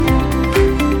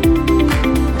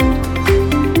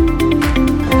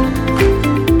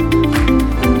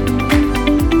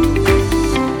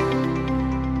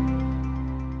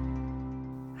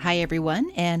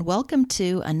everyone, and welcome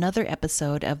to another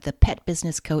episode of the Pet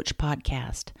Business Coach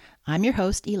podcast. I'm your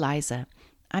host, Eliza.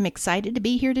 I'm excited to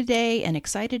be here today and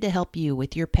excited to help you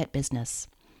with your pet business.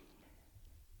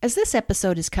 As this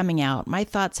episode is coming out, my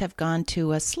thoughts have gone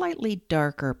to a slightly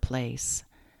darker place.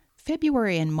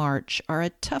 February and March are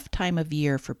a tough time of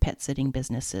year for pet sitting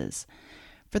businesses.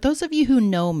 For those of you who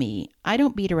know me, I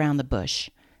don't beat around the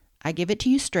bush. I give it to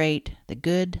you straight, the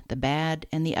good, the bad,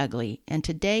 and the ugly, and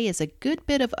today is a good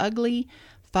bit of ugly,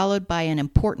 followed by an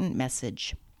important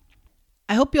message.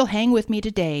 I hope you'll hang with me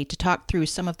today to talk through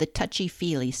some of the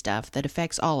touchy-feely stuff that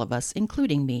affects all of us,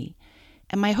 including me.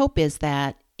 And my hope is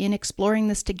that, in exploring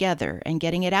this together and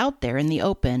getting it out there in the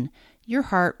open, your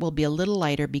heart will be a little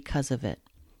lighter because of it.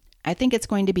 I think it's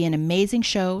going to be an amazing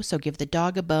show, so give the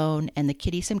dog a bone and the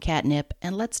kitty some catnip,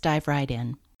 and let's dive right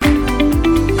in.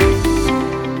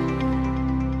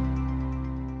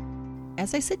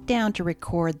 As I sit down to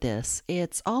record this,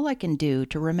 it's all I can do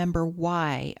to remember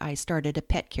why I started a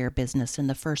pet care business in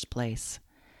the first place.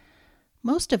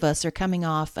 Most of us are coming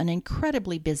off an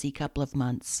incredibly busy couple of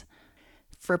months.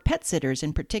 For pet sitters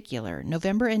in particular,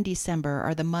 November and December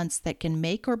are the months that can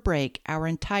make or break our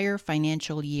entire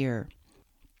financial year.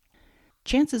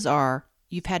 Chances are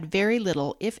you've had very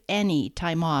little, if any,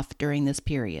 time off during this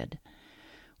period.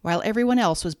 While everyone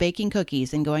else was baking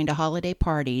cookies and going to holiday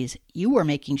parties, you were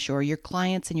making sure your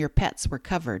clients and your pets were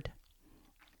covered.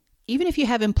 Even if you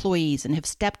have employees and have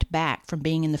stepped back from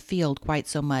being in the field quite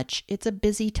so much, it's a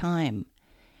busy time.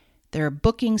 There are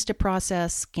bookings to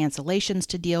process, cancellations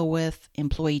to deal with,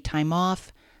 employee time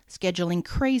off, scheduling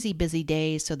crazy busy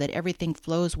days so that everything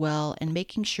flows well, and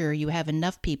making sure you have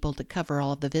enough people to cover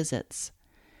all of the visits.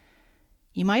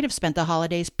 You might have spent the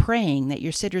holidays praying that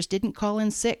your sitters didn't call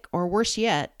in sick, or worse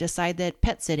yet, decide that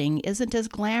pet sitting isn't as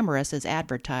glamorous as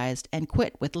advertised and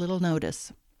quit with little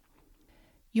notice.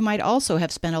 You might also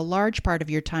have spent a large part of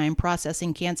your time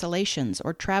processing cancellations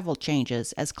or travel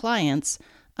changes as clients,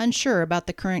 unsure about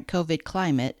the current COVID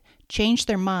climate, changed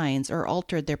their minds or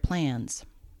altered their plans.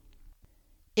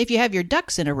 If you have your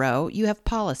ducks in a row, you have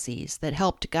policies that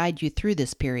help to guide you through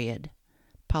this period.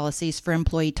 Policies for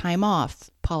employee time off,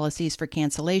 policies for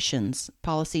cancellations,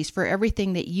 policies for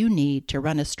everything that you need to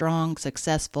run a strong,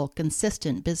 successful,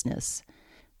 consistent business.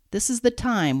 This is the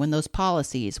time when those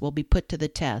policies will be put to the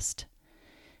test.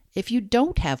 If you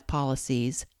don't have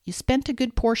policies, you spent a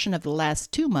good portion of the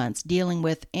last 2 months dealing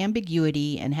with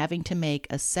ambiguity and having to make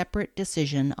a separate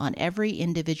decision on every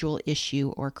individual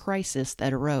issue or crisis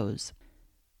that arose.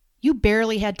 You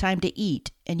barely had time to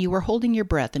eat, and you were holding your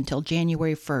breath until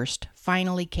January 1st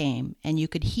finally came, and you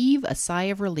could heave a sigh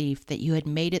of relief that you had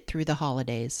made it through the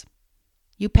holidays.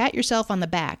 You pat yourself on the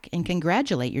back and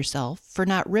congratulate yourself for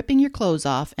not ripping your clothes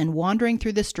off and wandering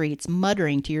through the streets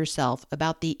muttering to yourself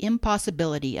about the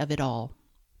impossibility of it all.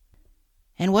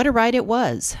 And what a ride it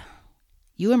was!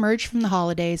 You emerged from the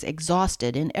holidays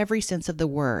exhausted in every sense of the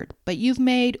word, but you've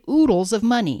made oodles of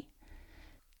money.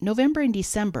 November and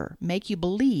December make you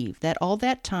believe that all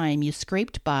that time you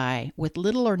scraped by with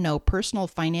little or no personal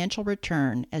financial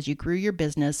return as you grew your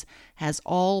business has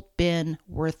all been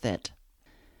worth it.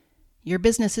 Your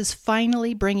business is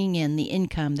finally bringing in the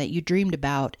income that you dreamed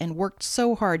about and worked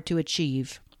so hard to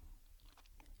achieve.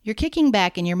 You're kicking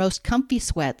back in your most comfy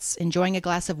sweats, enjoying a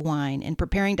glass of wine and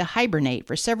preparing to hibernate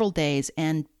for several days,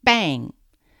 and bang!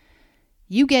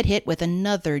 You get hit with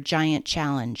another giant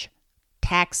challenge: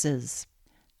 taxes.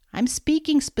 I'm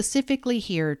speaking specifically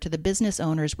here to the business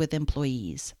owners with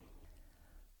employees.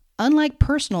 Unlike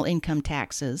personal income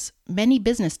taxes, many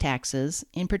business taxes,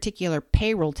 in particular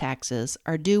payroll taxes,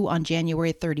 are due on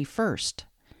January 31st.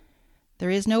 There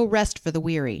is no rest for the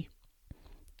weary.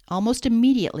 Almost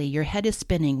immediately, your head is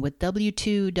spinning with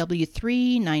W-2,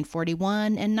 W-3,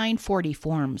 941, and 940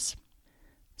 forms.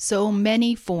 So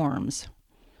many forms.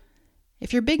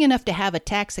 If you're big enough to have a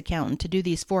tax accountant to do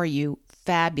these for you,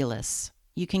 fabulous.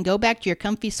 You can go back to your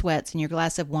comfy sweats and your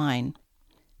glass of wine.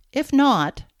 If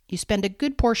not, you spend a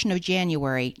good portion of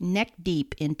January neck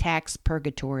deep in tax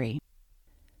purgatory.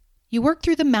 You work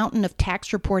through the mountain of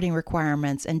tax reporting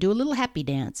requirements and do a little happy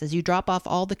dance as you drop off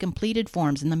all the completed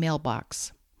forms in the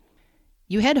mailbox.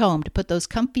 You head home to put those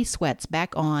comfy sweats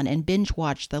back on and binge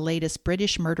watch the latest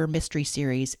British murder mystery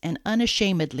series and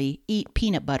unashamedly eat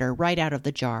peanut butter right out of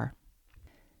the jar.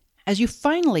 As you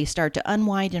finally start to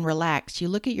unwind and relax, you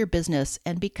look at your business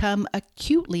and become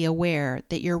acutely aware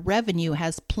that your revenue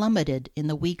has plummeted in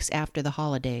the weeks after the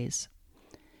holidays.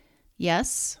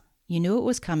 Yes, you knew it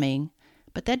was coming,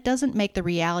 but that doesn't make the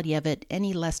reality of it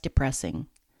any less depressing.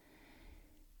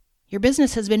 Your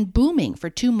business has been booming for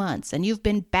 2 months, and you've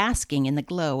been basking in the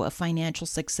glow of financial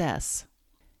success.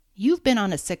 You've been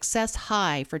on a success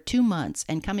high for 2 months,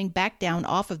 and coming back down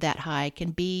off of that high can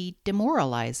be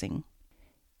demoralizing.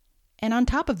 And on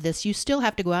top of this, you still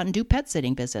have to go out and do pet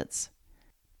sitting visits.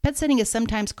 Pet sitting is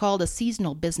sometimes called a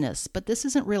seasonal business, but this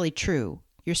isn't really true.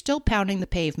 You're still pounding the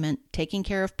pavement, taking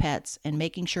care of pets, and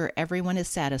making sure everyone is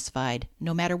satisfied,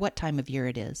 no matter what time of year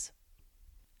it is.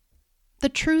 The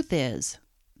truth is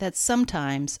that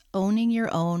sometimes owning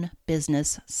your own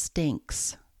business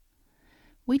stinks.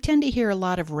 We tend to hear a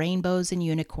lot of rainbows and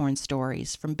unicorn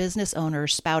stories from business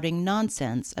owners spouting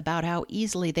nonsense about how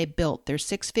easily they built their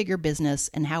 6-figure business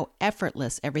and how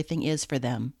effortless everything is for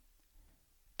them.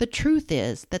 The truth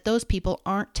is that those people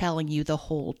aren't telling you the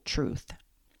whole truth.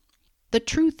 The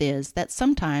truth is that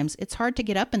sometimes it's hard to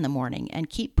get up in the morning and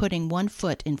keep putting one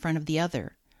foot in front of the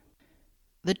other.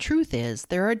 The truth is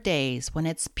there are days when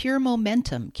it's pure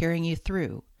momentum carrying you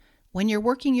through, when you're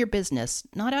working your business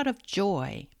not out of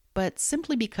joy, but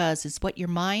simply because it's what your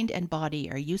mind and body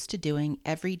are used to doing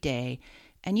every day,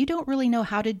 and you don't really know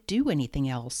how to do anything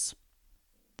else.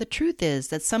 The truth is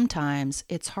that sometimes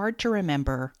it's hard to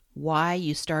remember why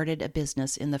you started a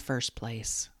business in the first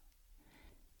place.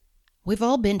 We've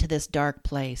all been to this dark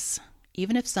place,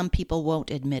 even if some people won't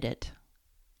admit it.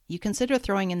 You consider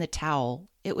throwing in the towel.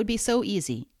 It would be so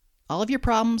easy. All of your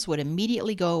problems would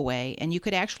immediately go away, and you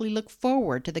could actually look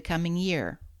forward to the coming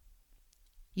year.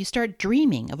 You start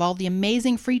dreaming of all the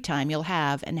amazing free time you'll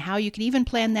have and how you could even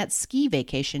plan that ski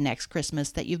vacation next Christmas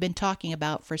that you've been talking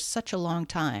about for such a long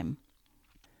time.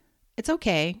 It's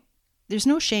okay. There's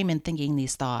no shame in thinking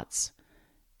these thoughts.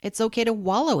 It's okay to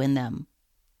wallow in them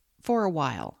for a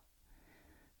while.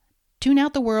 Tune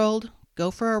out the world,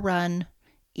 go for a run,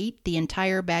 eat the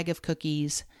entire bag of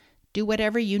cookies, do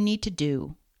whatever you need to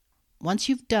do. Once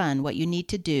you've done what you need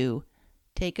to do,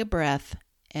 take a breath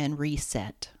and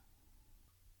reset.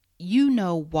 You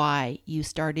know why you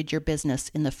started your business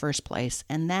in the first place,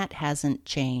 and that hasn't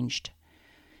changed.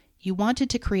 You wanted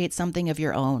to create something of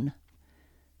your own.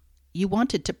 You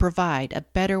wanted to provide a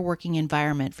better working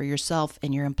environment for yourself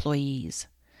and your employees.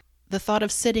 The thought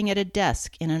of sitting at a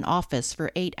desk in an office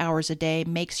for 8 hours a day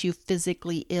makes you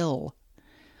physically ill.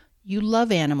 You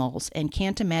love animals and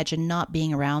can't imagine not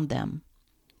being around them.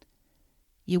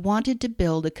 You wanted to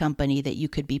build a company that you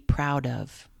could be proud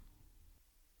of.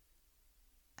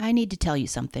 I need to tell you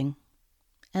something,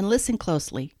 and listen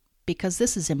closely, because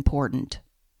this is important.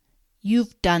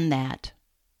 You've done that.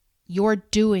 You're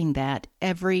doing that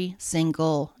every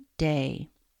single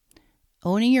day.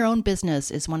 Owning your own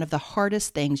business is one of the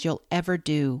hardest things you'll ever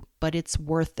do, but it's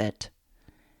worth it.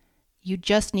 You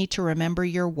just need to remember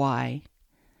your why.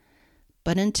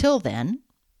 But until then,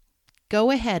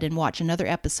 go ahead and watch another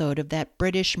episode of that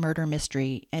British murder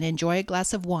mystery and enjoy a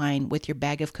glass of wine with your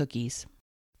bag of cookies.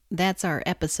 That's our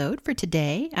episode for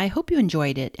today. I hope you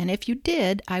enjoyed it, and if you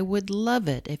did, I would love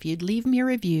it if you'd leave me a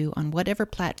review on whatever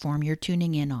platform you're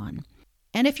tuning in on.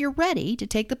 And if you're ready to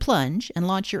take the plunge and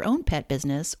launch your own pet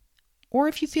business, or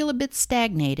if you feel a bit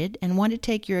stagnated and want to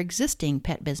take your existing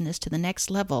pet business to the next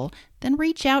level, then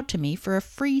reach out to me for a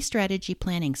free strategy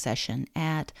planning session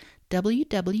at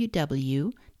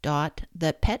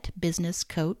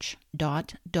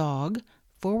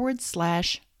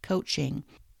www.thepetbusinesscoach.dog/coaching.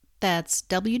 That's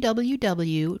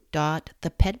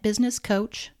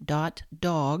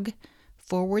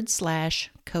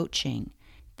www.thepetbusinesscoach.dog/coaching.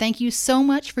 Thank you so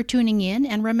much for tuning in,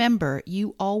 and remember,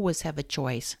 you always have a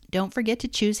choice. Don't forget to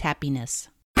choose happiness.